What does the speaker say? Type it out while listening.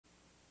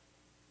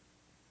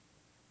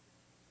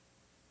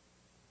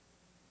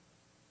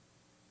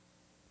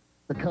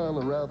The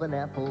color of an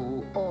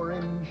apple,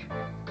 orange.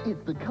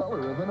 It's the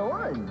color of an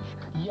orange,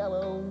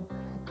 yellow.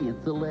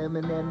 It's a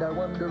lemon and our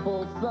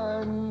wonderful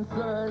sun,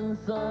 sun,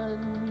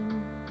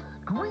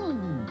 sun. Green.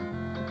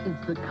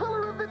 It's the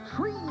color of the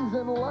trees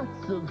and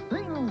lots of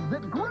things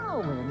that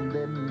grow. And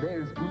then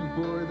there's blue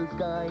for the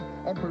sky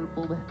and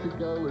purple, that's a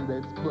color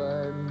that's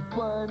fun,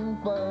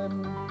 fun,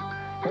 fun.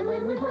 And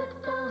when we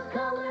put those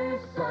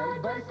colors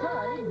side by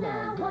side,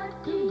 now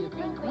what do you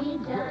think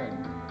we've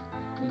done?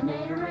 We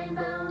made a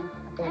rainbow,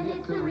 and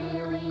it's a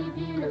really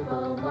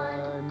beautiful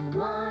one,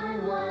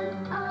 one,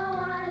 one.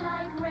 Oh, I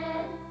like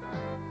red.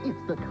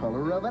 It's the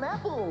color of an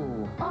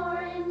apple.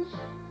 Orange.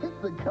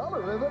 It's the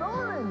color of an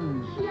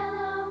orange.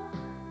 Yellow.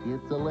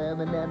 It's a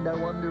lemon and our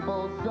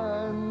wonderful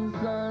sun,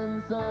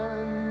 sun,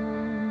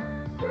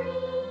 sun.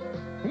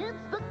 Green. It's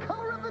the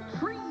color of the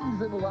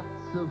trees and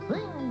lots of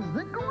things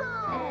that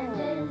grow. And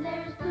then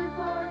there's blue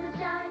for the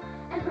sky,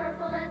 and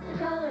purple, that's a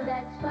color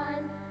that's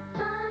fun,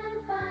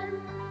 fun,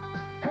 fun.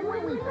 And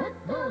when we put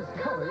those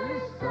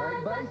colors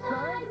side by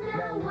side,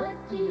 now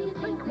what do you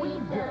think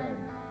we've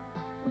done?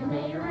 We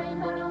made a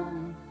rainbow.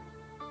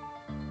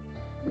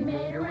 We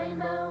made a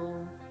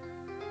rainbow.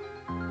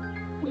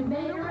 We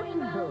made a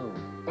rainbow,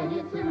 and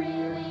it's a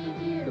really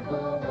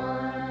beautiful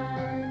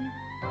one.